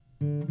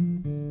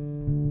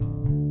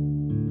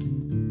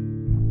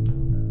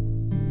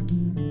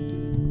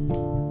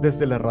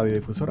Desde la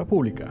radiodifusora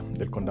pública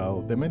del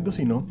condado de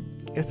Mendocino,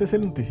 este es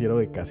el noticiero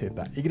de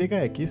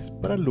KZYX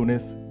para el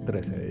lunes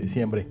 13 de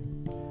diciembre.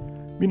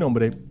 Mi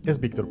nombre es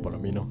Víctor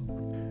Palomino.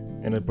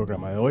 En el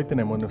programa de hoy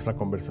tenemos nuestra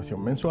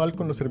conversación mensual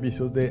con los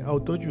servicios de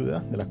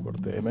autoayuda de la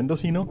Corte de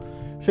Mendocino,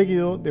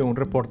 seguido de un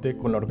reporte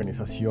con la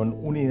Organización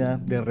Unida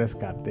de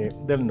Rescate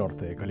del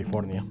Norte de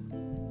California.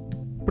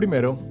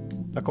 Primero,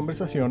 la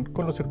conversación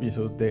con los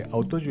servicios de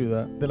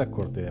autoayuda de la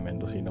Corte de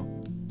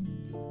Mendocino.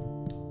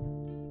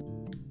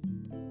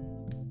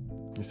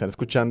 Están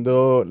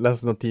escuchando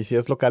las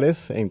noticias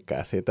locales en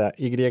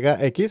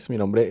KZYX. Mi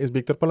nombre es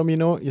Víctor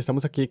Palomino y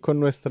estamos aquí con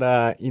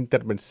nuestra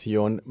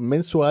intervención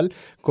mensual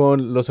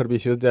con los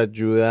servicios de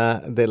ayuda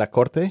de la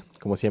Corte.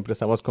 Como siempre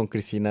estamos con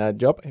Cristina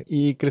Job.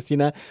 Y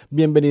Cristina,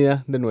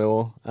 bienvenida de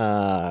nuevo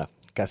a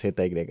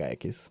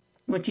KZYX.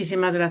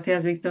 Muchísimas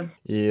gracias, Víctor.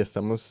 Y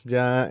estamos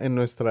ya en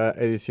nuestra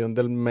edición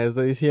del mes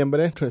de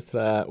diciembre,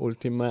 nuestra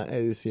última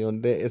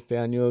edición de este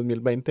año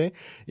 2020.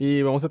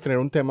 Y vamos a tener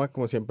un tema,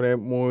 como siempre,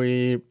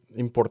 muy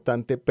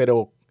importante,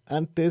 pero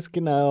antes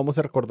que nada vamos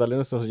a recordarle a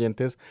nuestros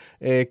oyentes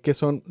qué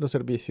son los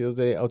servicios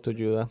de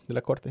autoayuda de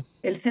la Corte.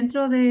 El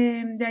centro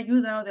de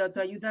ayuda o de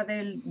autoayuda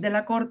de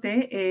la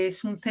Corte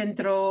es un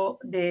centro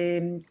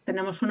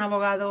tenemos un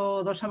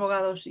abogado, dos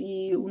abogados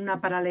y una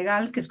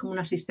paralegal, que es como un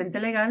asistente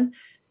legal,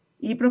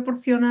 y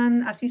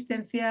proporcionan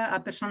asistencia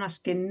a personas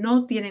que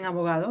no tienen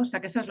abogado, o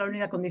sea que esa es la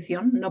única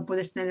condición, no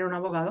puedes tener un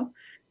abogado,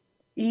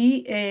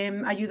 y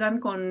ayudan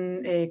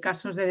con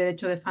casos de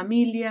derecho de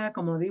familia,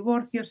 como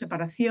divorcio,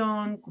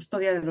 separación,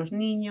 custodia de los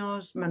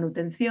niños,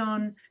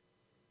 manutención,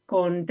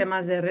 con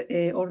temas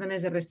de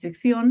órdenes de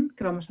restricción,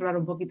 que vamos a hablar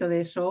un poquito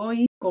de eso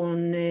hoy,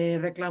 con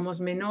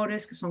reclamos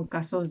menores, que son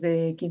casos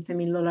de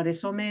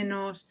 $15,000 o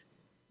menos,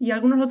 y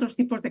algunos otros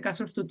tipos de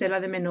casos, tutela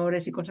de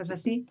menores y cosas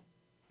así.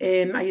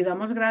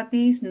 Ayudamos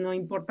gratis, no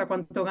importa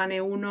cuánto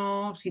gane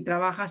uno, si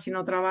trabaja, si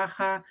no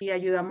trabaja, y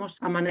ayudamos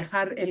a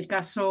manejar el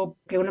caso,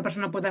 que una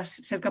persona pueda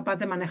ser capaz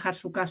de manejar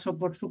su caso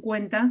por su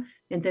cuenta,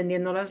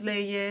 entendiendo las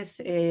leyes,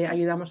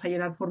 ayudamos a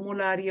llenar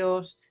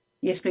formularios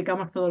y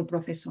explicamos todo el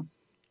proceso.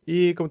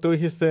 Y como tú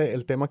dijiste,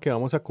 el tema que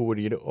vamos a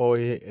cubrir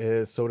hoy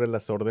es sobre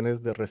las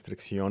órdenes de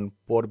restricción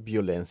por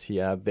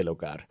violencia del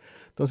hogar.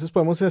 Entonces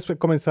podemos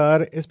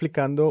comenzar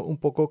explicando un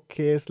poco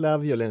qué es la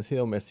violencia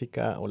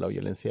doméstica o la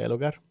violencia del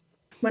hogar.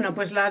 Bueno,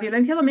 pues la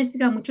violencia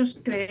doméstica, muchos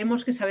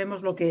creemos que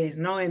sabemos lo que es,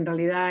 ¿no? En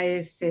realidad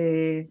es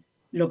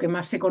lo que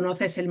más se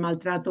conoce es el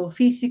maltrato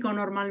físico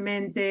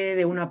normalmente,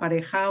 de una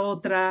pareja a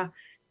otra,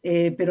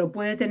 pero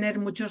puede tener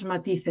muchos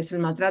matices. El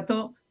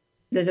maltrato,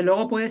 desde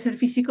luego, puede ser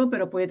físico,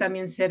 pero puede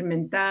también ser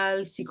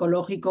mental,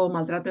 psicológico,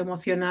 maltrato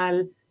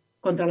emocional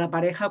contra la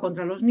pareja o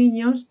contra los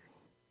niños,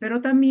 pero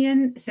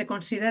también se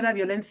considera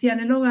violencia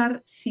en el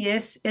hogar si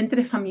es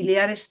entre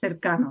familiares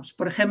cercanos.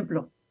 Por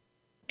ejemplo,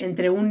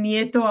 entre un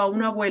nieto a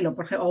un abuelo,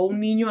 por ejemplo, o un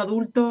niño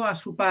adulto a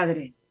su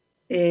padre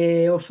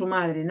o su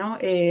madre, ¿no?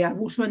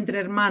 Abuso entre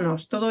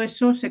hermanos, todo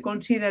eso se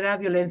considera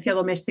violencia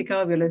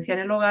doméstica o violencia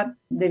en el hogar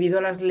debido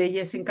a las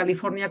leyes en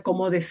California,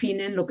 cómo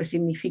definen lo que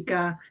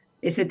significa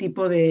ese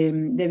tipo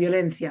de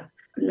violencia.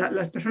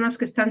 Las personas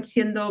que están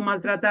siendo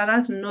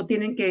maltratadas no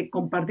tienen que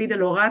compartir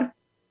el hogar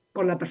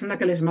con la persona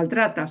que les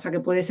maltrata, o sea que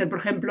puede ser, por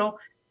ejemplo,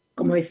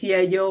 como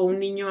decía yo, un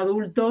niño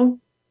adulto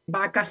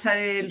va a casa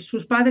de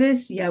sus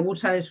padres y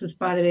abusa de sus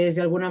padres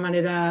de alguna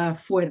manera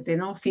fuerte,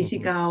 ¿no?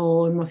 Física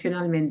o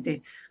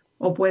emocionalmente.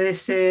 O puede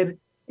ser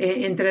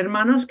entre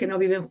hermanos que no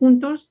viven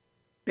juntos,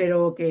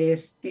 pero que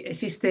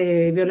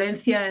existe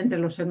violencia entre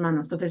los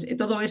hermanos. Entonces,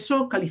 todo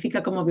eso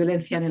califica como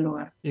violencia en el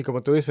hogar. Y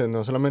como tú dices,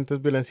 no solamente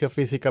es violencia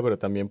física, pero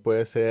también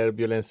puede ser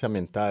violencia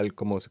mental,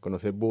 como se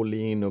conoce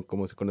bullying o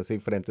como se conoce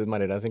diferentes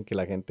maneras en que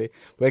la gente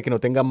puede que no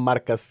tenga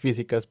marcas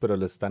físicas, pero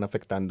lo están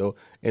afectando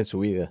en su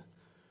vida.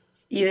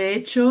 Y de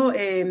hecho,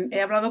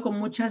 he hablado con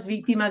muchas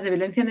víctimas de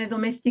violencia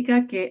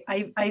doméstica que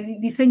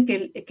dicen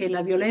que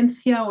la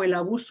violencia o el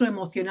abuso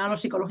emocional o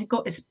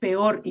psicológico es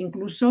peor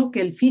incluso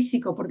que el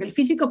físico, porque el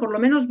físico por lo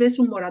menos ves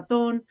un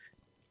moratón,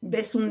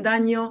 ves un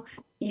daño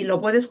y lo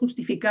puedes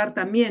justificar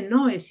también,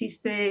 ¿no?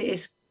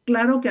 Es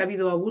claro que ha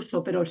habido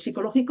abuso, pero el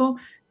psicológico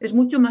es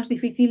mucho más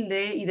difícil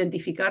de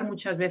identificar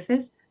muchas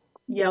veces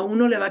y a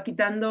uno le va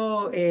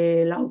quitando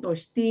la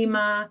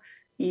autoestima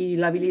y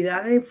la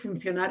habilidad de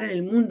funcionar en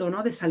el mundo,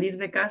 ¿no? De salir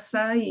de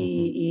casa e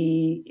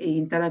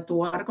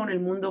interactuar con el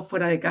mundo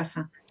fuera de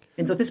casa.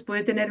 Entonces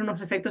puede tener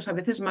unos efectos a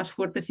veces más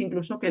fuertes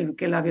incluso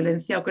que la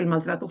violencia o que el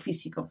maltrato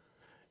físico.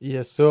 Y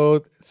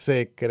eso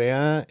se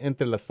crea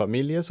entre las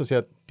familias, o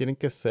sea, tienen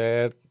que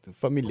ser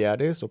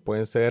familiares o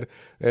pueden ser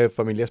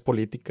familias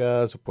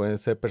políticas o pueden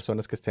ser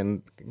personas que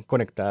estén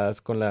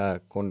conectadas con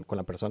la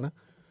persona.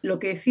 Lo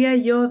que decía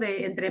yo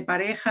de entre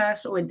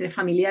parejas o entre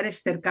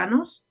familiares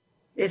cercanos,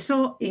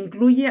 eso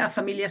incluye a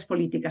familias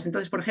políticas.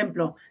 Entonces, por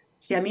ejemplo,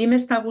 si a mí me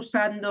está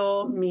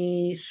abusando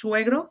mi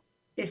suegro,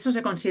 eso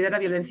se considera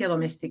violencia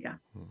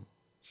doméstica.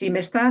 Si me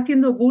está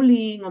haciendo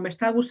bullying o me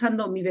está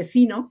abusando mi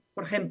vecino,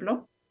 por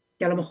ejemplo,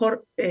 que a lo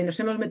mejor nos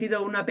hemos metido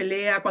en una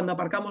pelea cuando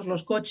aparcamos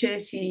los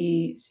coches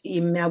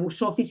y me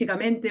abusó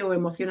físicamente o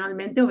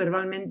emocionalmente o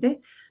verbalmente,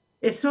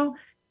 eso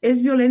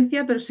es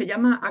violencia, pero se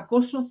llama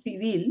acoso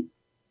civil,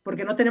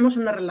 porque no tenemos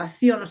una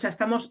relación, o sea,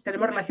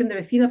 tenemos relación de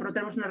vecina, pero no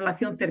tenemos una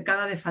relación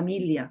cercana de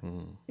familia.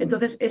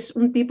 Entonces, es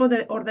un tipo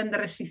de orden de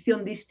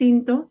restricción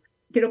distinto.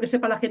 Quiero que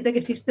sepa la gente que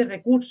existen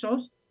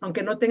recursos,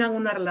 aunque no tengan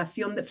una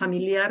relación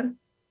familiar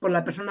con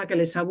la persona que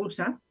les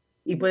abusa,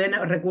 y pueden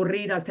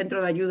recurrir al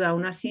centro de ayuda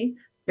aún así,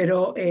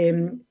 pero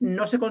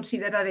no se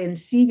considera de en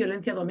sí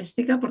violencia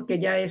doméstica porque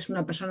ya es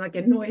una persona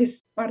que no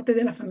es parte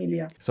de la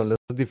familia. Son los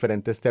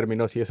diferentes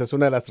términos y esa es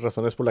una de las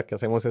razones por la que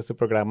hacemos este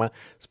programa,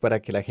 es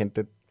para que la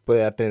gente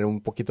pueda tener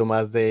un poquito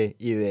más de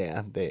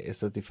idea de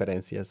estas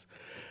diferencias.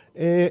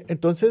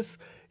 Entonces,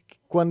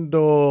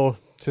 cuando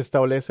se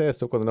establece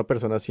esto, cuando una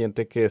persona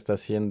siente que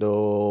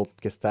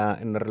que está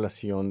en una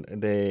relación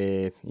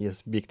y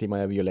es víctima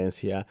de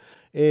violencia,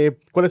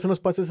 ¿cuáles son los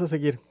pasos a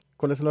seguir?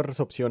 ¿Cuáles son las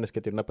opciones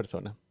que tiene una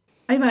persona?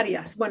 Hay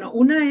varias. Bueno,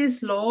 una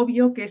es lo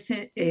obvio que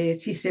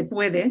es si se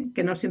puede,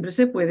 que no siempre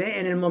se puede,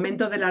 en el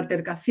momento de la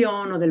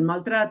altercación o del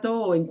maltrato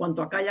o en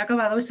cuanto acá haya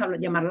acabado, es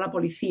llamar a la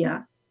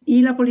policía.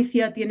 Y la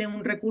policía tiene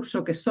un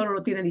recurso que solo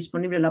lo tiene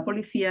disponible la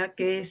policía,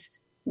 que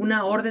es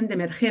una orden de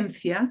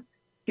emergencia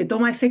que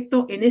toma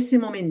efecto en ese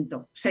momento.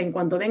 O sea, en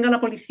cuanto venga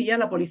la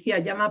policía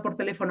llama por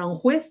teléfono a un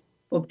juez,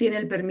 obtiene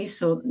el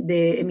permiso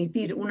de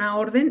emitir una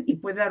orden y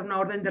puede dar una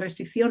orden de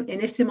restricción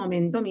en ese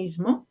momento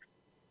mismo.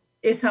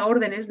 Esa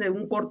orden es de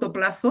un corto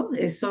plazo,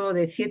 eso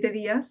de 7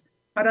 días,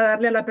 para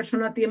darle a la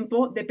persona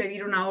tiempo de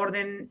pedir una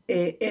orden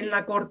en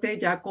la corte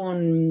ya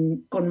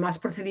con más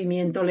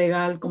procedimiento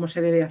legal como se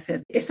debe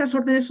hacer. Esas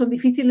órdenes son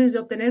difíciles de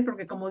obtener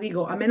porque, como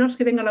digo, a menos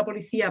que venga la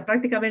policía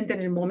prácticamente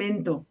en el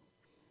momento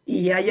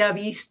y haya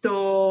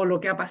visto lo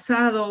que ha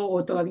pasado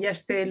o todavía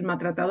esté el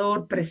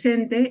maltratador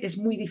presente, es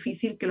muy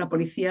difícil que la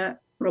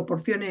policía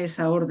proporcione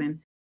esa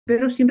orden.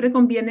 Pero siempre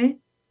conviene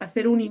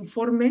hacer un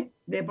informe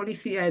de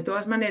policía de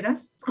todas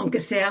maneras, aunque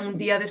sea un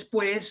día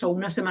después o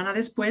una semana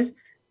después,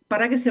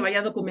 para que se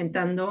vaya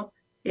documentando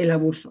el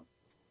abuso.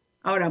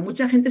 Ahora,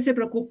 mucha gente se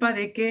preocupa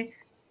de que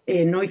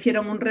no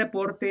hicieron un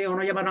reporte o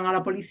no llamaron a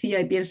la policía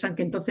y piensan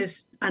que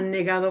entonces han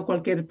negado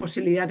cualquier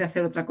posibilidad de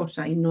hacer otra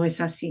cosa, y no es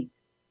así.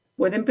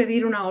 Pueden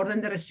pedir una orden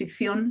de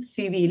restricción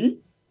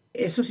civil.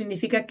 Eso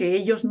significa que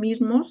ellos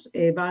mismos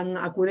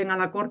acuden a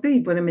la corte y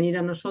pueden venir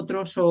a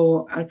nosotros,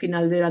 o al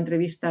final de la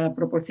entrevista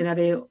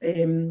proporcionaré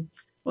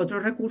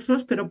otros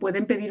recursos, pero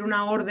pueden pedir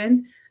una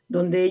orden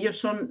donde ellos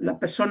son la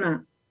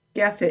persona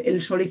que hace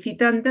el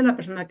solicitante, la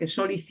persona que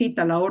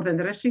solicita la orden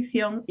de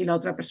restricción, y la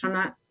otra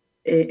persona,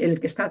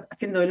 el que está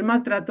haciendo el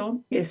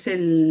maltrato, es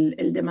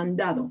el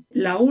demandado.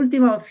 La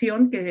última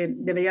opción, que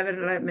debería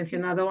haber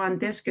mencionado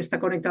antes, que está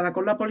conectada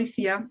con la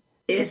policía,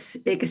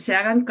 es que se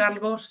hagan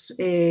cargos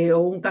o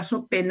un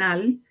caso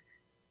penal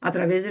a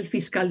través del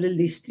fiscal del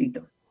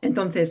distrito.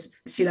 Entonces,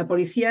 si la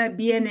policía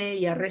viene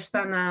y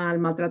arrestan al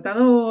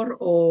maltratador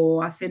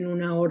o hacen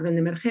una orden de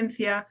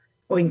emergencia,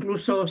 o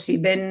incluso si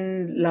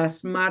ven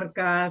las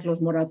marcas,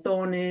 los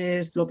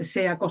moratones, lo que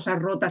sea, cosas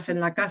rotas en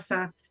la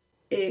casa,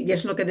 y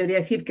es lo que debería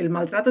decir, que el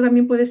maltrato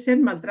también puede ser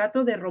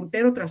maltrato de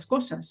romper otras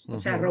cosas, o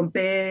sea,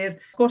 romper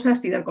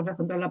cosas, tirar cosas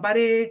contra la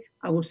pared,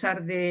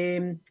 abusar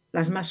de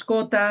las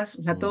mascotas,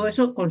 o sea, todo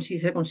eso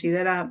se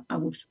considera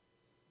abuso.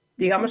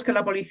 Digamos que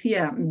la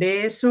policía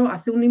ve eso,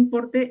 hace un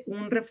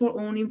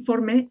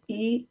informe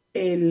y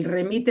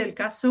remite el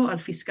caso al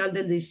fiscal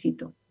del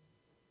distrito.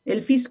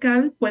 El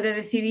fiscal puede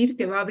decidir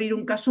que va a abrir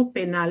un caso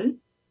penal,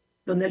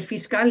 donde el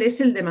fiscal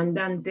es el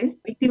demandante,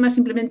 la víctima es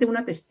simplemente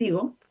una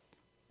testigo,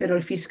 pero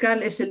el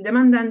fiscal es el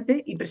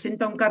demandante y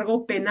presenta un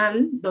cargo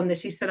penal donde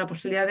existe la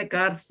posibilidad de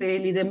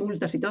cárcel y de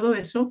multas y todo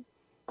eso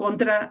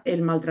contra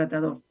el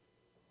maltratador.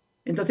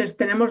 Entonces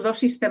tenemos dos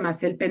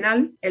sistemas: el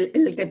penal,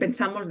 el que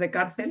pensamos de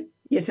cárcel,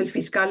 y es el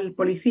fiscal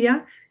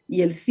policía,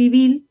 y el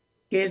civil,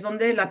 que es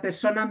donde la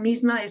persona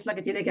misma es la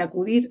que tiene que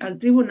acudir al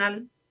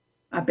tribunal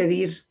a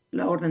pedir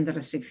la orden de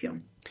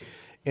restricción.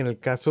 En el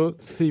caso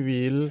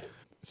civil,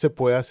 ¿se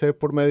puede hacer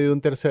por medio de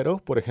un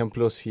tercero? Por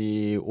ejemplo,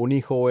 si un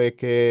hijo ve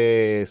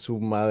que su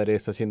madre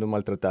está siendo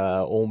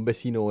maltratada o un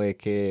vecino ve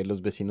que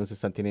los vecinos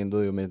están teniendo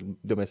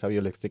violencia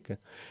violenta,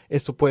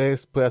 ¿eso puede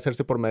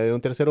hacerse por medio de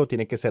un tercero o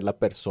tiene que ser la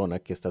persona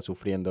que está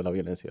sufriendo la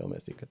violencia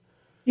doméstica?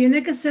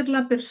 Tiene que ser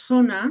la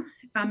persona,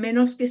 a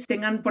menos que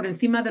tengan por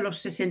encima de los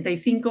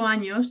 65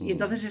 años, y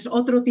entonces es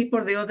otro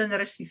tipo de orden de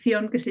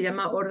restricción que se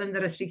llama orden de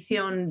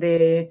restricción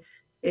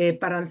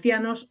para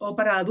ancianos o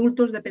para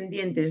adultos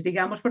dependientes.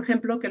 Digamos, por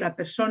ejemplo, que la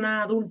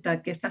persona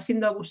adulta que está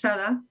siendo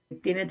abusada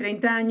tiene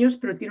 30 años,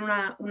 pero tiene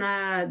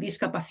una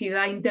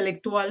discapacidad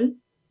intelectual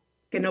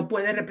que no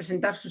puede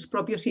representar sus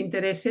propios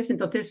intereses.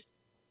 Entonces,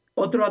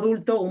 otro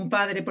adulto, un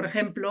padre, por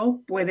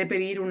ejemplo, puede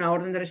pedir una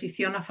orden de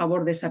restricción a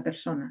favor de esa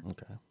persona.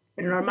 Okay.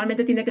 Pero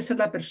normalmente tiene que ser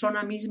la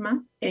persona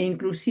misma, e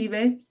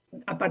inclusive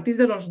a partir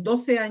de los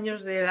 12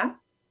 años de edad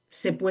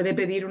se puede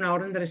pedir una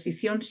orden de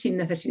restricción sin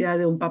necesidad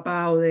de un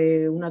papá o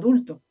de un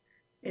adulto.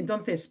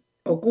 Entonces,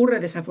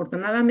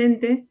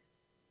 desafortunadamente,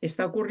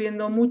 está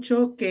ocurriendo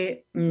mucho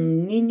que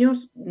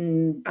niños,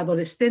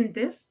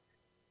 adolescentes,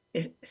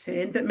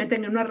 se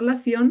meten en una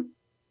relación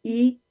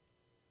y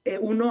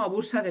uno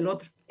abusa del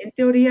otro. En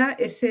teoría,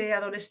 ese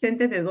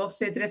adolescente de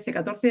 12, 13,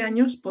 14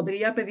 años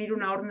podría pedir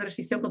una orden de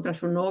restricción contra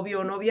su novio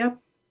o novia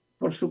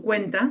por su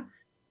cuenta,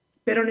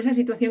 pero en esa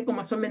situación,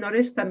 como son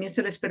menores, también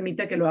se les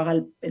permite que lo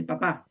haga el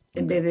papá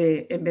en vez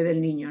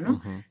del niño,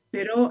 ¿no?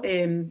 Pero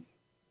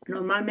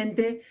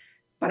normalmente,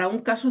 para un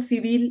caso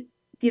civil,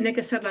 tiene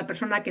que ser la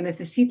persona que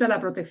necesita la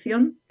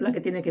protección la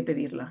que tiene que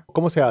pedirla.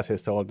 ¿Cómo se hace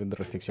esta orden de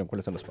restricción?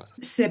 ¿Cuáles son los pasos?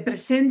 Se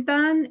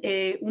presentan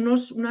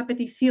una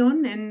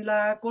petición en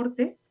la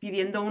Corte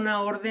pidiendo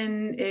una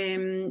orden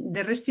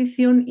de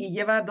restricción y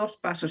lleva 2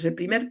 pasos. El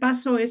primer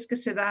paso es que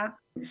se da,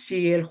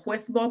 si el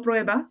juez lo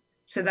aprueba,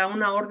 se da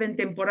una orden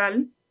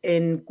temporal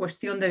en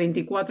cuestión de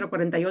 24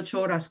 48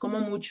 horas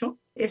como mucho.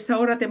 Esa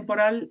hora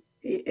temporal,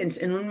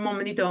 en un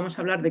momentito vamos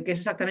a hablar de qué es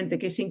exactamente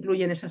qué se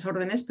incluye en esas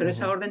órdenes, pero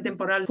esa orden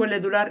temporal suele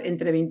durar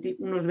entre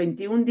unos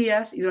 21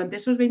 días y durante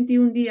esos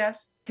 21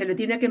 días se le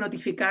tiene que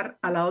notificar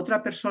a la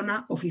otra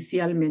persona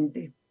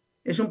oficialmente.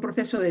 Es un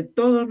proceso de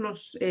todos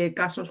los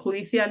casos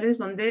judiciales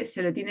donde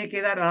se le tiene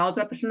que dar a la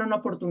otra persona una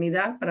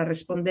oportunidad para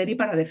responder y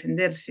para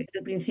defenderse. Es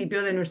el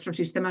principio de nuestro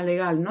sistema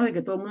legal, ¿no? De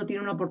que todo el mundo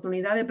tiene una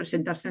oportunidad de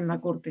presentarse en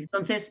la corte.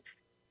 Entonces,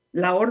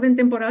 la orden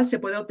temporal se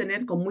puede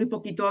obtener con muy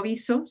poquito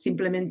aviso,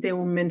 simplemente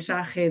un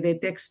mensaje de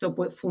texto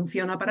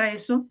funciona para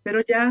eso,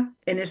 pero ya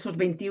en esos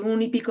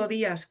 21 y pico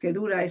días que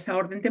dura esa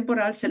orden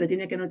temporal se le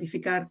tiene que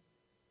notificar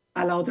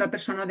a la otra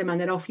persona de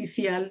manera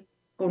oficial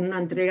con una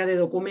entrega de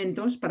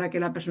documentos para que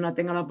la persona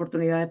tenga la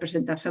oportunidad de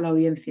presentarse a la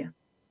audiencia.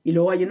 Y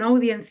luego hay una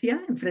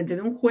audiencia en frente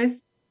de un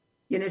juez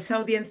y en esa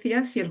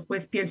audiencia, si el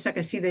juez piensa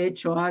que sí, de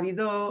hecho, ha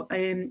habido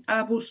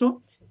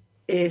abuso,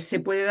 se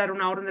puede dar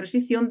una orden de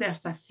restricción de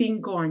hasta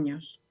 5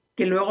 años,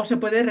 que luego se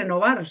puede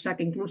renovar, o sea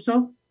que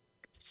incluso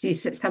si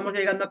estamos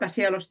llegando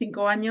casi a los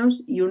 5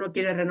 años y uno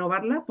quiere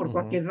renovarla por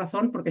cualquier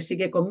razón, porque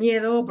sigue con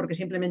miedo, porque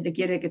simplemente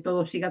quiere que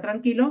todo siga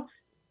tranquilo,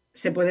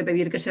 se puede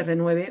pedir que se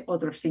renueve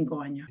otros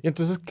 5 años. Y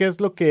entonces, ¿qué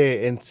es lo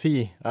que en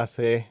sí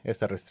hace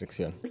esta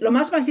restricción? Lo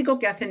más básico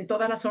que hacen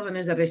todas las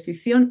órdenes de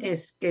restricción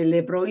es que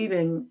le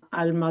prohíben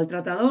al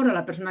maltratador, a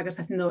la persona que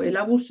está haciendo el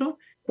abuso,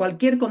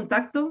 cualquier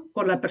contacto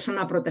con la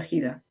persona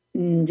protegida.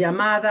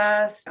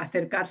 Llamadas,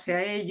 acercarse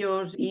a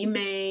ellos,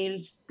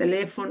 emails,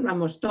 teléfono,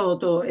 vamos,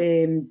 todo,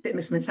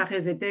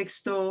 mensajes de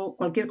texto,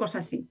 cualquier cosa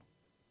así.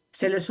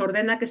 Se les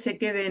ordena que se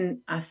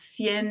queden a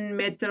 100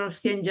 metros,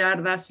 100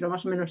 yardas, pero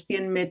más o menos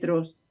 100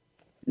 metros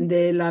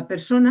de la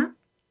persona,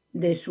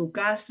 de su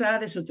casa,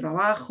 de su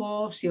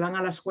trabajo, si van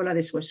a la escuela,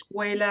 de su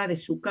escuela, de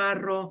su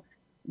carro,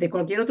 de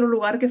cualquier otro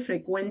lugar que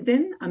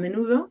frecuenten a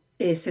menudo,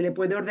 se le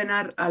puede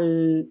ordenar a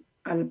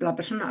la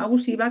persona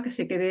abusiva que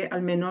se quede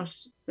al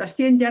menos, las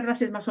 100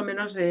 yardas es más o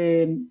menos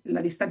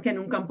la distancia en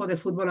un campo de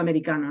fútbol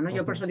americano, ¿no?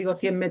 Yo por eso digo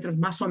 100 metros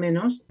más o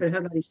menos, pero esa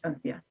es la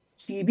distancia.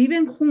 Si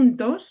viven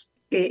juntos,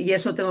 y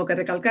eso tengo que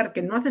recalcar,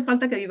 que no hace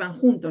falta que vivan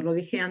juntos, lo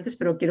dije antes,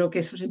 pero quiero que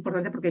eso es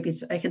importante porque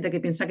hay gente que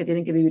piensa que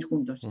tienen que vivir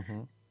juntos.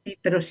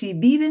 Pero si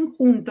viven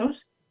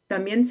juntos,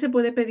 también se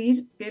puede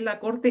pedir que la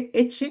corte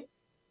eche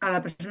a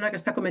la persona que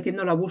está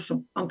cometiendo el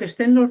abuso, aunque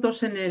estén los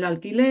dos en el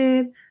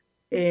alquiler,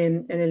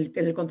 en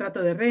el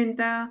contrato de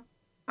renta,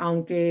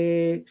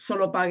 aunque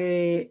solo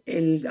pague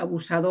el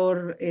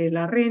abusador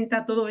la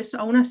renta, todo eso,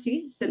 aún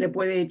así se le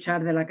puede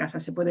echar de la casa,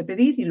 se puede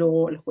pedir y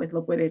luego el juez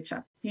lo puede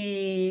echar.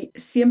 Y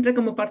siempre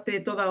como parte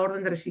de toda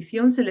orden de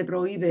restricción se le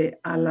prohíbe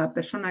a la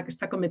persona que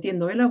está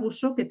cometiendo el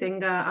abuso que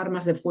tenga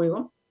armas de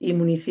fuego y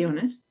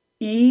municiones.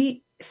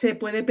 Y se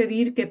puede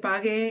pedir que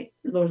pague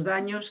los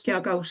daños que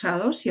ha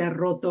causado, si ha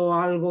roto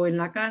algo en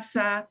la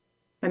casa.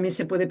 También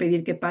se puede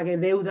pedir que pague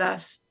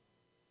deudas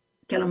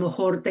que a lo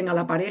mejor tenga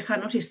la pareja,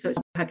 ¿no? Si es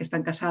una pareja que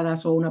están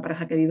casadas o una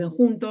pareja que viven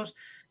juntos,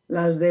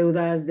 las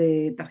deudas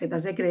de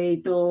tarjetas de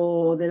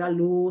crédito, de la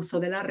luz o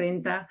de la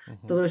renta,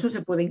 todo eso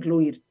se puede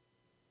incluir.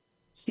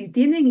 Si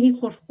tienen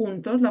hijos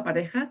juntos, la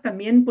pareja,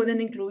 también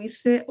pueden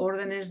incluirse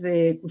órdenes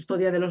de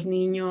custodia de los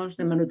niños,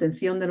 de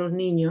manutención de los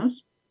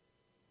niños.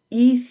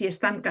 Y si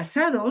están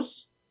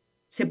casados,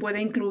 se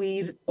puede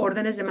incluir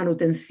órdenes de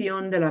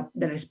manutención de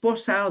la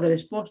esposa o del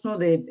esposo,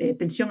 de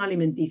pensión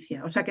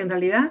alimenticia. O sea que en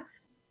realidad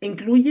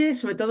incluye,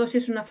 sobre todo si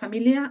es una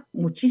familia,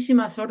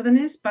 muchísimas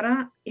órdenes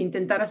para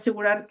intentar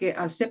asegurar que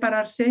al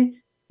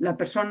separarse, la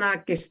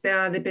persona que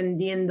está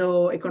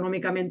dependiendo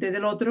económicamente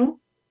del otro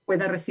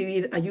pueda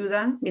recibir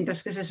ayuda,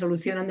 mientras que se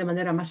solucionan de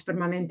manera más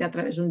permanente a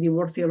través de un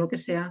divorcio o lo que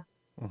sea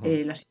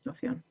la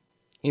situación.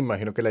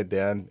 Imagino que la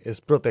idea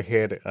es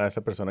proteger a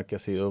esa persona que ha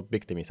sido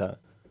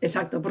victimizada.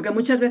 Exacto, porque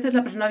muchas veces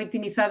la persona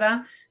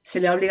victimizada se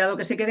le ha obligado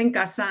que se quede en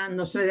casa,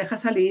 no se le deja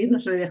salir,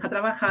 no se le deja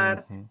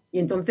trabajar, y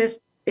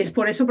entonces es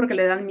por eso porque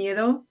le dan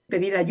miedo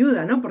pedir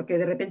ayuda, ¿no? Porque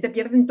de repente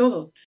pierden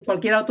todo,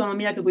 cualquier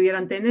autonomía que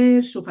pudieran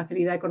tener, su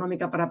facilidad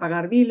económica para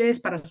pagar biles,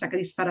 para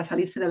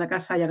salirse de la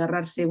casa y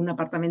agarrarse un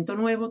apartamento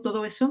nuevo,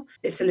 todo eso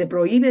se le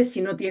prohíbe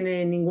si no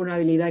tiene ninguna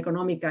habilidad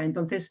económica.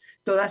 Entonces,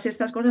 todas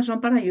estas cosas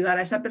son para ayudar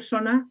a esa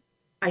persona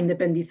a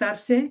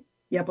independizarse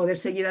y a poder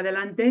seguir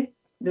adelante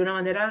de una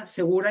manera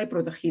segura y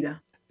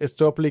protegida.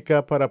 ¿Esto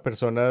aplica para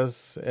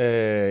personas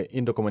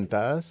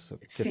indocumentadas?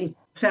 Sí,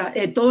 o sea,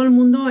 todo el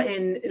mundo,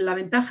 la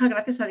ventaja,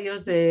 gracias a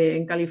Dios,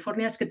 en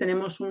California es que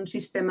tenemos un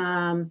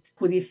sistema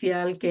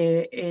judicial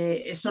que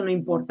eso no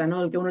importa,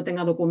 ¿no? El que uno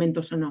tenga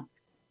documentos o no.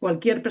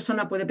 Cualquier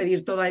persona puede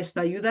pedir toda esta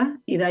ayuda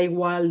y da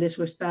igual de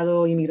su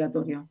estado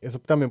inmigratorio. Eso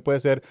también puede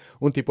ser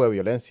un tipo de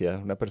violencia.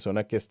 Una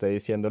persona que esté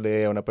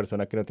diciéndole a una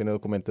persona que no tiene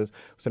documentos,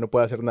 usted no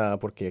puede hacer nada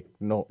porque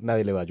no,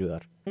 nadie le va a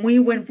ayudar. Muy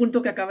buen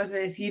punto que acabas de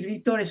decir,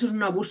 Víctor. Eso es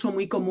un abuso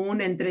muy común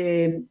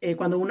entre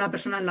cuando una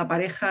persona en la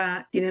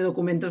pareja tiene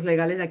documentos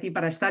legales aquí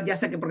para estar, ya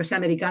sea que porque sea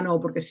americano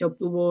o porque se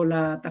obtuvo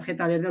la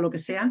tarjeta verde o lo que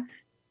sea.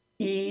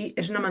 Y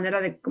es una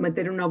manera de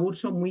cometer un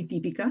abuso muy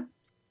típica.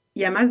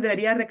 Y además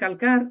debería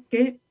recalcar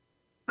que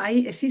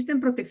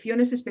existen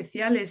protecciones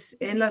especiales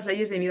en las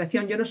leyes de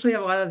inmigración. Yo no soy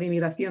abogada de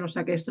inmigración, o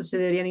sea que esto se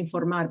deberían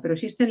informar, pero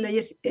existen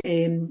leyes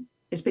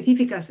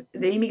específicas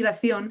de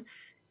inmigración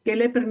que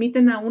le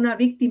permiten a una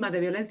víctima de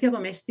violencia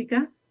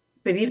doméstica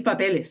pedir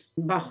papeles.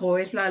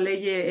 Es la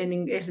ley,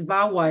 es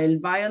VAWA, el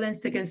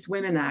Violence Against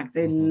Women Act,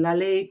 la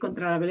ley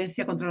contra la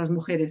violencia contra las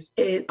mujeres.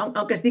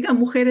 Aunque se digan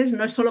mujeres,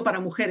 no es solo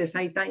para mujeres,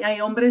 hay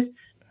hombres.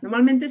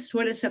 Normalmente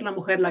suele ser la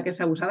mujer la que es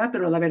abusada,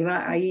 pero la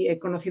verdad ahí he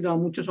conocido a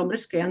muchos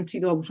hombres que han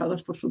sido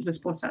abusados por sus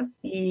esposas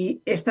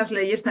y estas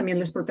leyes también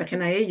les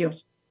protegen a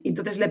ellos.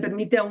 Entonces le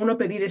permite a uno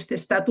pedir este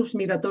estatus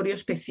migratorio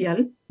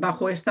especial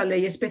bajo esta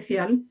ley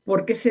especial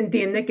porque se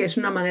entiende que es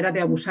una manera de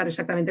abusar,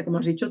 exactamente como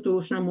has dicho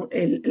tú,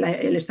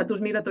 el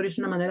estatus migratorio es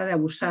una manera de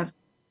abusar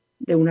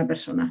de una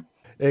persona.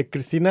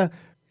 Cristina,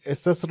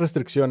 ¿estas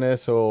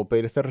restricciones o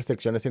pedir estas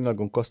restricciones tienen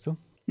algún costo?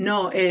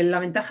 No, la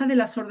ventaja de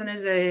las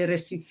órdenes de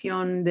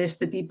restricción de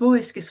este tipo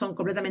es que son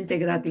completamente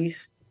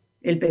gratis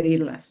el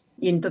pedirlas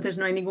y entonces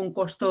no hay ningún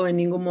costo en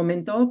ningún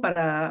momento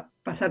para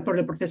pasar por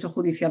el proceso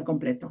judicial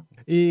completo.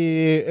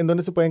 ¿Y en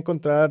dónde se puede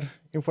encontrar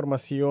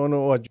información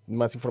o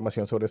más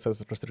información sobre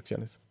estas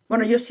restricciones?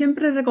 Bueno, yo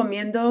siempre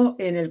recomiendo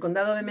en el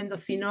condado de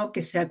Mendocino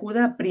que se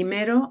acuda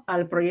primero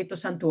al proyecto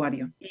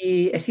Santuario.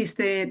 Y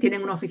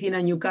tienen una oficina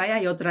en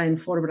Ukiah y otra en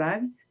Fort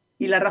Bragg.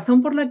 Y la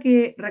razón por la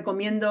que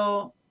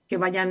recomiendo que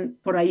vayan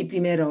por ahí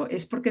primero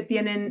es porque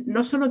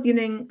no solo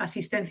tienen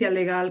asistencia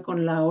legal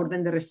con la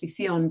orden de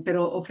restricción,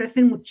 pero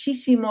ofrecen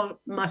muchísimo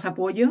más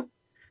apoyo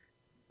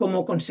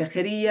como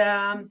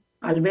consejería,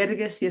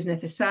 albergues si es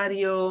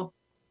necesario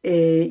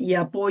y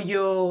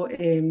apoyo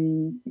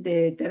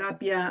de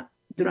terapia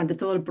durante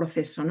todo el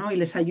proceso, ¿no? Y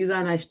les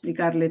ayudan a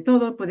explicarle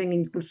todo, pueden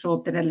incluso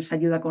obtenerles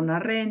ayuda con la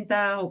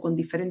renta o con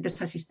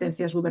diferentes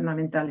asistencias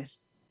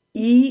gubernamentales.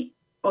 Y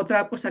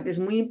otra cosa que es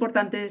muy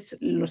importante es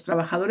los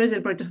trabajadores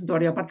del proyecto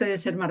santuario, aparte de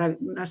ser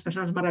unas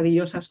personas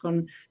maravillosas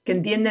que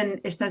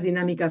entienden estas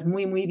dinámicas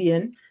muy, muy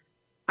bien,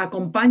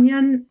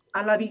 acompañan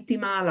a la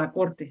víctima a la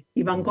corte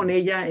y van con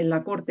ella en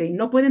la corte. Y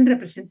no pueden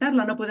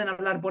representarla, no pueden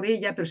hablar por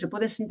ella, pero se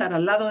pueden sentar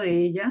al lado de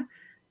ella,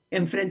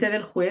 enfrente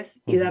del juez,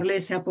 y darle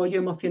ese apoyo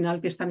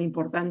emocional que es tan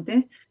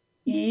importante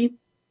y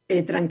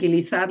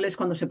tranquilizarles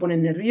cuando se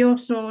ponen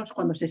nerviosos,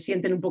 cuando se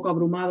sienten un poco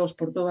abrumados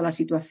por toda la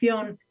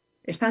situación.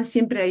 Están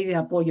siempre ahí de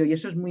apoyo y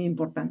eso es muy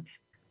importante.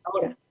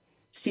 Ahora,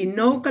 si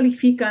no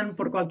califican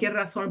por cualquier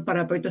razón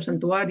para el proyecto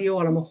santuario,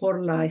 o a lo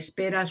mejor la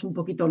espera es un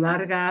poquito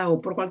larga,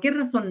 o por cualquier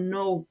razón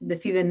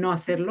deciden no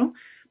hacerlo,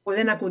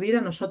 pueden acudir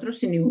a nosotros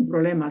sin ningún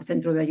problema, al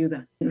centro de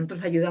ayuda.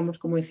 Nosotros ayudamos,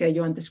 como decía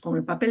yo antes, con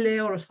el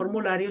papeleo, los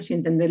formularios y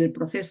entender el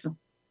proceso.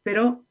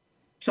 Pero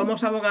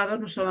somos abogados,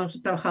 no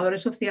somos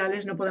trabajadores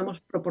sociales, no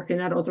podemos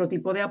proporcionar otro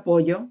tipo de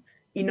apoyo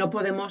y no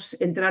podemos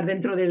entrar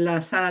dentro de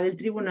la sala del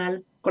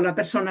tribunal con la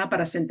persona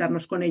para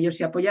sentarnos con ellos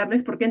y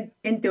apoyarles, porque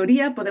en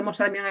teoría podemos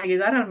también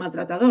ayudar al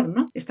maltratador,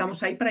 ¿no?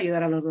 Estamos ahí para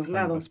ayudar a los dos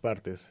lados. Ambas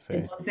partes, sí.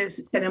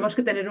 Entonces tenemos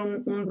que tener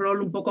un rol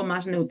un poco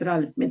más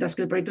neutral, mientras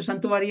que el proyecto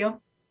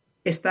Santuario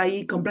está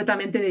ahí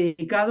completamente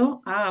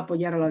dedicado a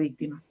apoyar a la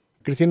víctima.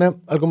 Cristina,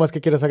 ¿algo más que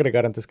quieras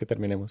agregar antes que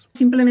terminemos?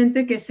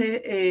 Simplemente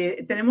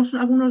que tenemos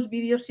algunos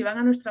vídeos, si van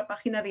a nuestra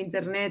página de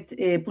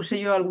internet, puse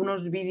yo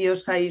algunos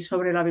vídeos ahí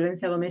sobre la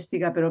violencia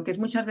doméstica, pero que es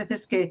muchas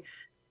veces que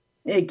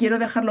quiero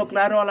dejarlo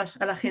claro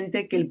a la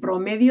gente que el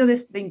promedio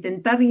de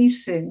intentar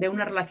irse de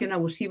una relación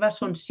abusiva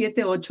son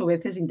 7 o 8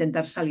 veces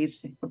intentar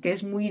salirse, porque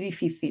es muy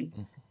difícil.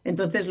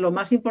 Entonces, lo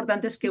más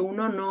importante es que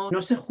uno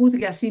no se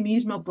juzgue a sí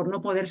mismo por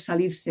no poder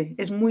salirse.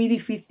 Es muy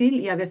difícil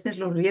y a veces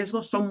los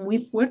riesgos son muy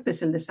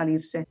fuertes el de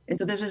salirse.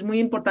 Entonces, es muy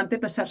importante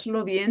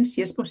pensárselo bien,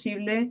 si es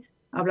posible,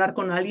 hablar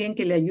con alguien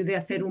que le ayude a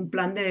hacer un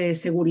plan de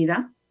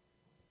seguridad.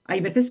 Hay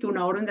veces que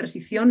una orden de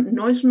restricción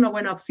no es una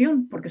buena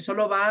opción porque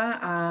solo va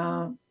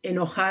a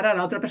enojar a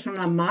la otra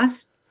persona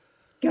más,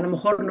 que a lo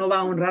mejor no va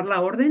a honrar la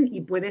orden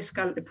y puede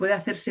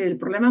hacerse el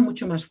problema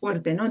mucho más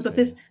fuerte, ¿no?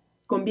 Entonces,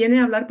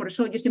 conviene hablar, por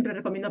eso yo siempre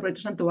recomiendo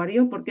Proyecto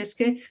Santuario, porque es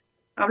que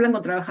hablan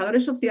con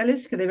trabajadores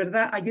sociales que de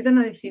verdad ayudan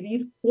a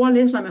decidir cuál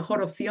es la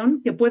mejor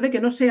opción, que puede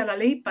que no sea la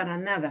ley para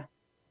nada,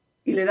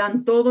 y le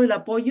dan todo el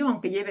apoyo,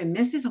 aunque lleve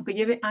meses, aunque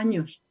lleve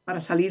años,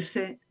 para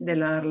salirse de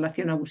la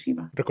relación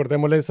abusiva.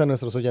 Recordémosles a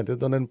nuestros oyentes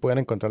dónde pueden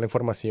encontrar la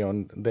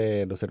información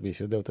de los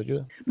servicios de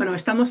autoayuda. Bueno,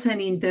 estamos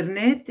en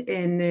internet,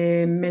 en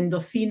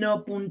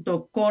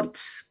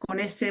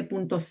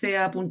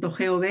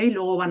mendocino.courts.ca.gov y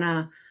luego van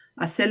a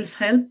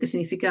self-help, que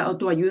significa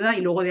autoayuda,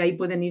 y luego de ahí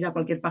pueden ir a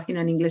cualquier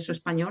página en inglés o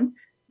español.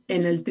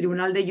 En el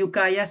tribunal de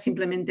Ukiah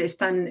simplemente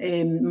están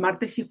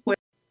martes y jueves.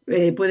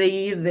 Puede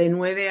ir de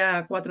 9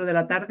 a 4 de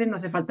la tarde, no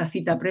hace falta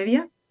cita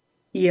previa,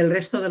 y el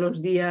resto de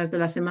los días de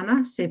la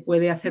semana se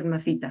puede hacer una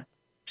cita.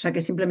 O sea que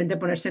simplemente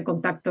ponerse en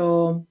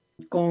contacto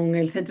con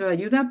el centro de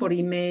ayuda por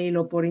email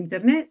o por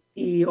internet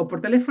o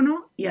por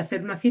teléfono y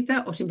hacer una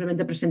cita o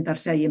simplemente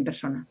presentarse ahí en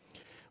persona.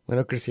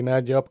 Bueno,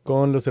 Cristina Job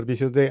con los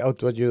servicios de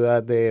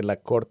autoayuda de la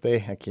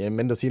Corte aquí en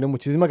Mendocino.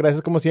 Muchísimas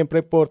gracias como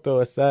siempre por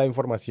toda esta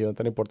información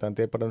tan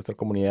importante para nuestra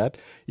comunidad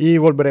y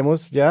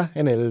volveremos ya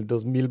en el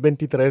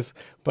 2023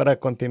 para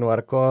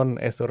continuar con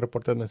estos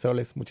reportes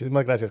mensuales.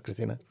 Muchísimas gracias,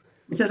 Cristina.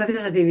 Muchas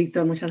gracias a ti,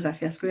 Víctor. Muchas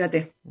gracias.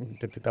 Cuídate.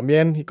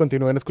 También y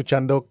continúen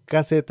escuchando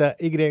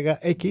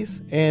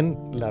KZYX en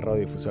la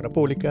radiodifusora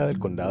pública del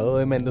Condado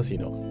de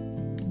Mendocino.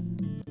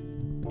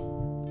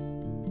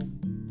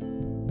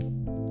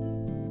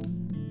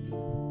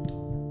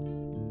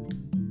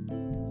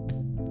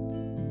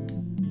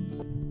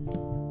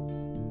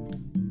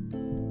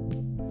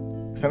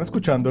 Están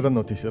escuchando las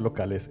noticias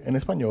locales en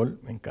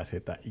español en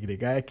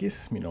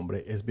KZYX. Mi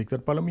nombre es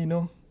Víctor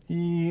Palomino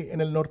y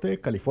en el norte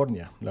de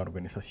California, la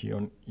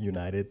organización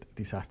United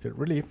Disaster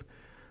Relief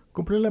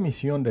cumple la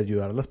misión de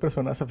ayudar a las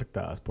personas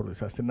afectadas por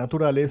desastres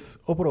naturales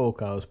o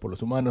provocados por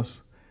los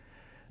humanos.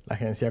 La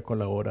agencia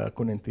colabora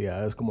con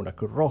entidades como la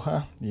Cruz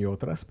Roja y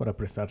otras para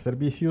prestar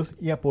servicios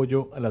y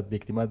apoyo a las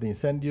víctimas de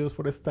incendios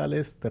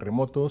forestales,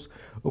 terremotos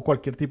o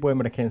cualquier tipo de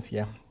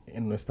emergencia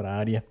en nuestra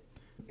área.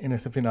 En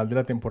este final de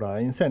la temporada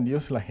de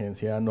incendios, la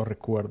agencia nos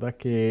recuerda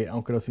que,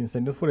 aunque los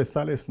incendios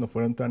forestales no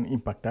fueron tan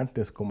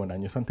impactantes como en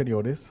años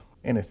anteriores,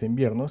 en este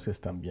invierno se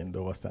están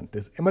viendo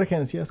bastantes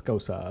emergencias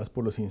causadas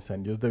por los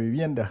incendios de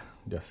vivienda,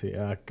 ya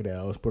sea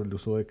creados por el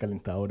uso de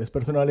calentadores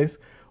personales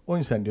o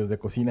incendios de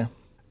cocina.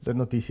 Las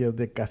noticias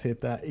de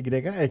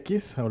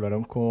KZYX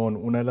hablaron con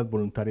una de las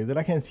voluntarias de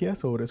la agencia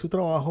sobre su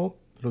trabajo,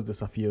 los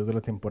desafíos de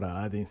la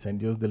temporada de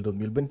incendios del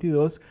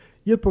 2022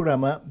 y el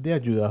programa de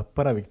ayuda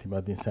para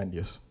víctimas de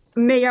incendios.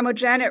 Me llamo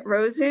Janet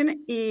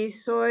Rosen y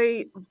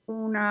soy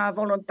una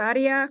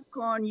voluntaria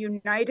con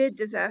United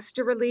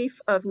Disaster Relief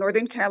of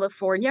Northern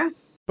California.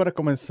 Para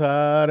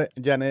comenzar,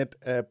 Janet,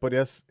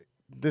 ¿podrías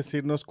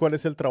decirnos cuál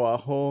es el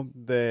trabajo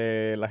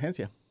de la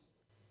agencia?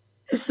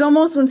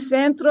 Somos un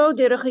centro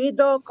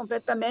dirigido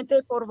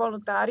completamente por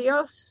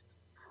voluntarios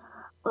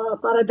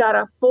para dar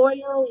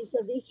apoyo y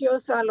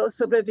servicios a los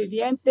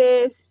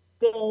sobrevivientes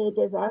de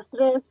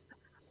desastres,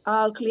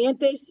 a los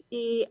clientes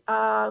y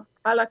a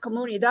la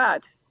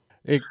comunidad.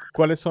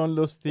 ¿Cuáles son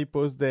los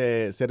tipos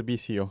de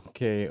servicio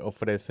que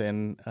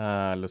ofrecen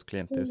a los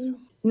clientes?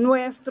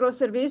 Nuestros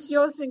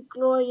servicios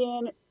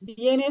incluyen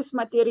bienes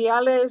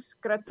materiales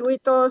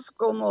gratuitos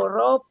como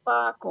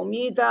ropa,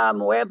 comida,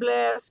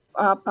 muebles,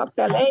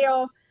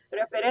 papeleo,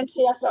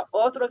 referencias a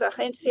otras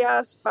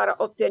agencias para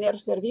obtener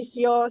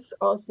servicios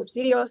o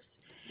subsidios.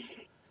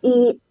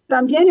 Y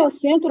también el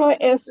centro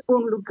es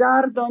un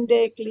lugar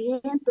donde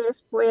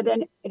clientes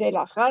pueden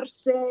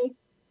relajarse,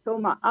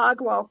 tomar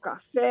agua o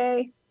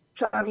café,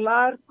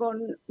 charlar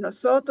con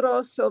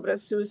nosotros sobre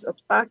sus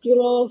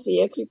obstáculos y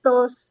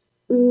éxitos.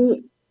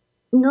 Y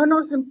no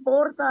nos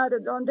importa de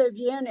dónde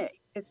viene,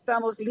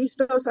 estamos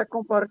listos a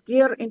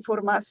compartir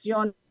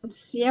información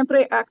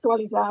siempre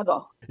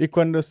actualizada. Y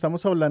cuando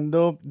estamos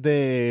hablando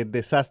de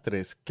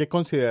desastres, ¿qué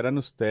consideran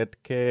usted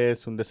que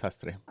es un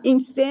desastre?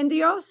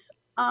 Incendios,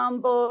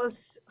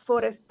 ambos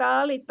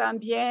forestal y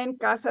también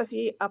casas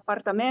y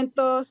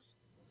apartamentos,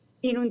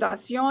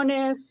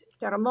 inundaciones,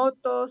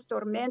 terremotos,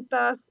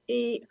 tormentas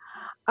y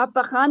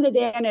apagón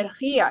de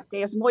energía,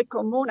 que es muy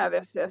común a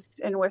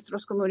veces en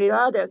nuestras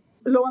comunidades.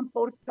 Lo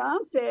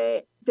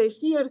importante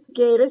decir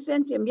que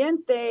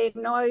recientemente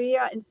no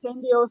había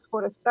incendios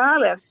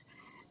forestales,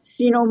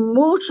 sino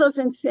muchos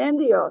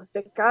incendios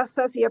de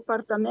casas y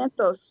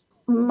apartamentos,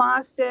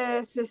 más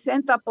de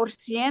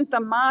 60%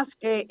 más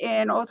que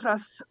en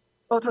otros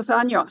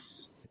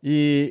años.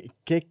 ¿Y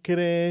qué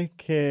cree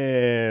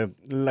que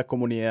la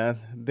comunidad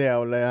de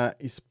habla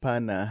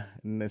hispana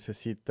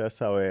necesita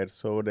saber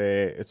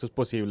sobre estos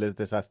posibles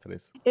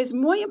desastres? Es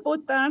muy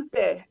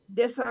importante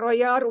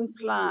desarrollar un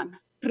plan.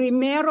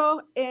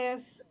 Primero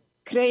es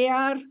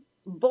crear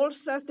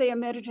bolsas de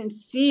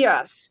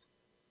emergencias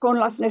con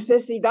las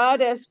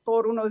necesidades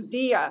por unos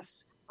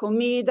días,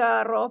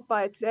 comida,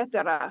 ropa,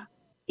 etc.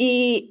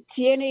 Y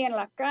tiene en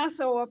la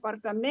casa o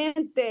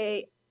apartamento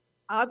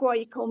agua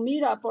y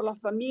comida por la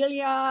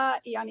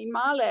familia y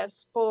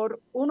animales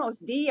por unos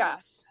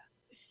días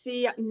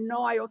si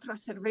no hay otros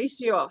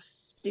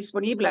servicios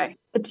disponibles.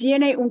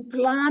 Tiene un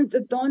plan de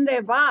dónde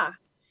va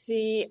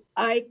si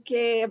hay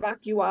que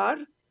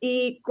evacuar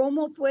y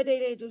cómo puede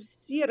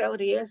reducir el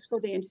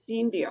riesgo de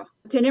incendio.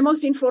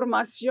 Tenemos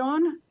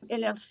información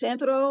en el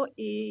centro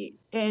y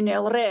en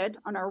el red,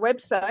 en our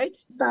website.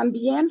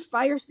 También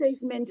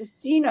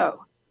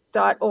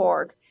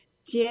firesafemendocino.org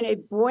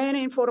tiene buena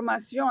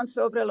información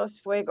sobre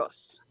los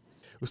fuegos.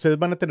 Ustedes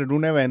van a tener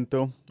un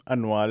evento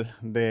anual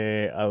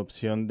de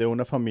adopción de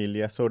una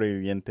familia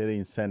sobreviviente de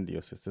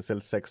incendios. Este es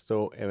el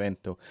 6º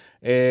evento.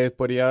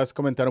 ¿Podrías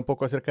comentar un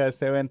poco acerca de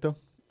este evento?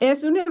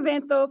 Es un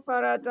evento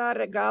para dar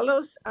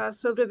regalos a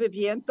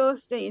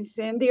sobrevivientes de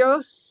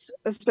incendios,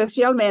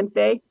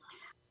 especialmente.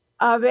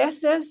 A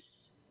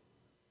veces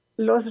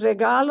los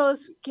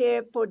regalos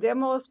que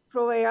podemos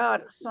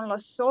proveer son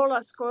las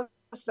solas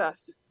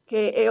cosas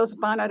que ellos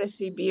van a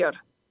recibir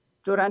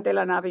durante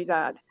la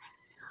Navidad.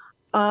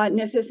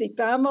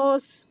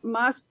 Necesitamos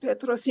más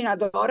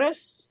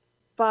patrocinadores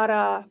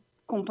para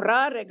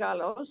comprar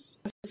regalos.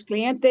 Los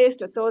clientes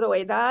de todas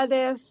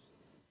edades,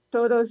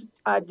 todos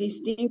a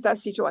distintas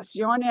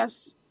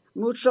situaciones.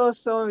 Muchos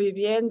son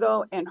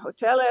viviendo en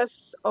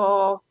hoteles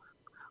o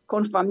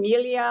con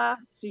familia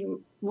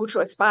sin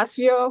mucho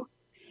espacio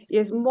y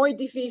es muy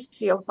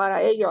difícil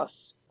para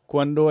ellos.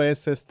 ¿Cuándo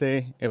es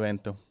este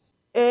evento?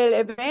 El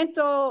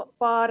evento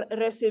para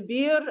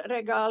recibir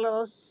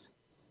regalos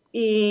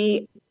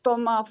y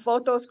tomar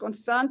fotos con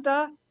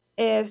Santa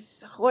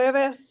es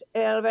jueves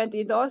el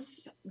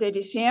 22 de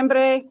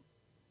diciembre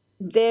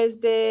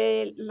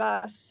desde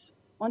las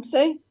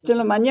 11 de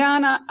la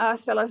mañana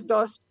hasta las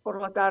 2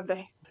 por la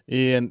tarde.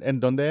 ¿Y en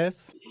dónde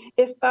es?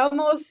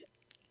 Estamos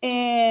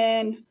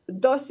en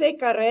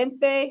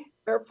 1240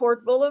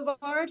 Airport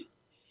Boulevard,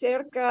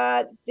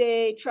 cerca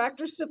de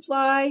Tractor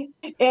Supply.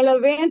 El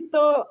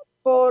evento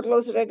por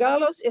los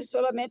regalos es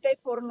solamente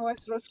por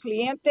nuestros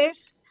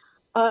clientes.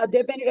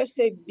 Deben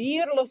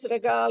recibir los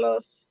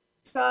regalos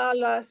hasta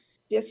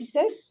las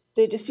 16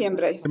 de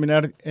diciembre.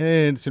 Terminar,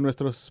 si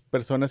nuestras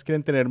personas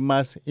quieren tener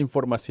más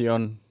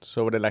información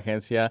sobre la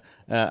agencia,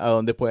 ¿a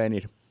dónde pueden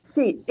ir?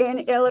 Sí,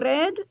 en el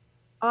red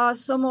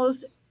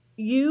somos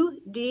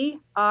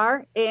udrnc.org.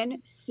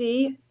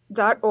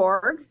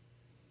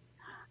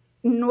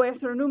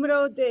 Nuestro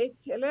número de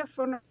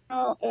teléfono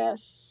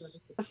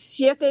es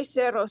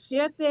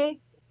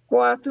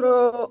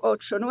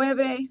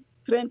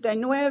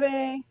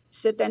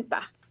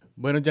 707-489-3970.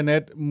 Bueno,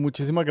 Janet,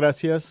 muchísimas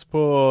gracias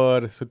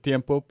por su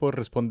tiempo, por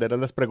responder a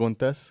las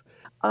preguntas.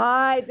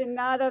 Ay, de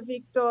nada,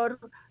 Víctor.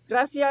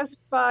 Gracias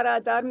por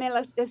darme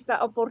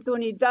esta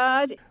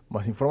oportunidad.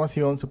 Más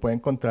información se puede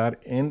encontrar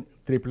en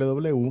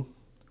www.udrnc.org.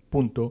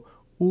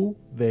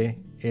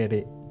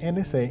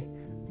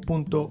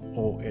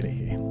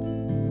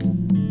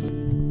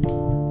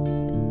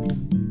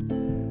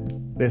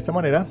 De esta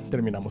manera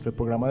terminamos el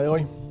programa de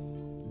hoy.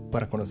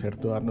 Para conocer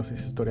todas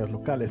nuestras historias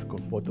locales con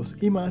fotos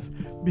y más,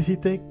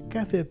 visite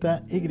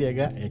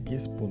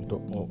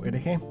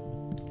casetayx.org.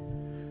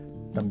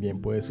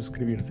 También puede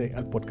suscribirse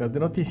al podcast de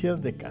noticias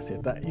de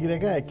Caseta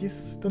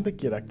YX, donde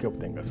quiera que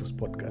obtenga sus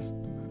podcasts.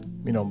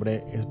 Mi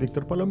nombre es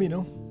Víctor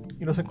Palomino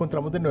y nos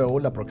encontramos de nuevo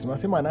la próxima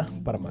semana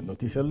para más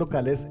noticias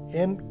locales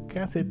en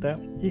Caseta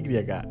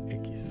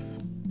YX.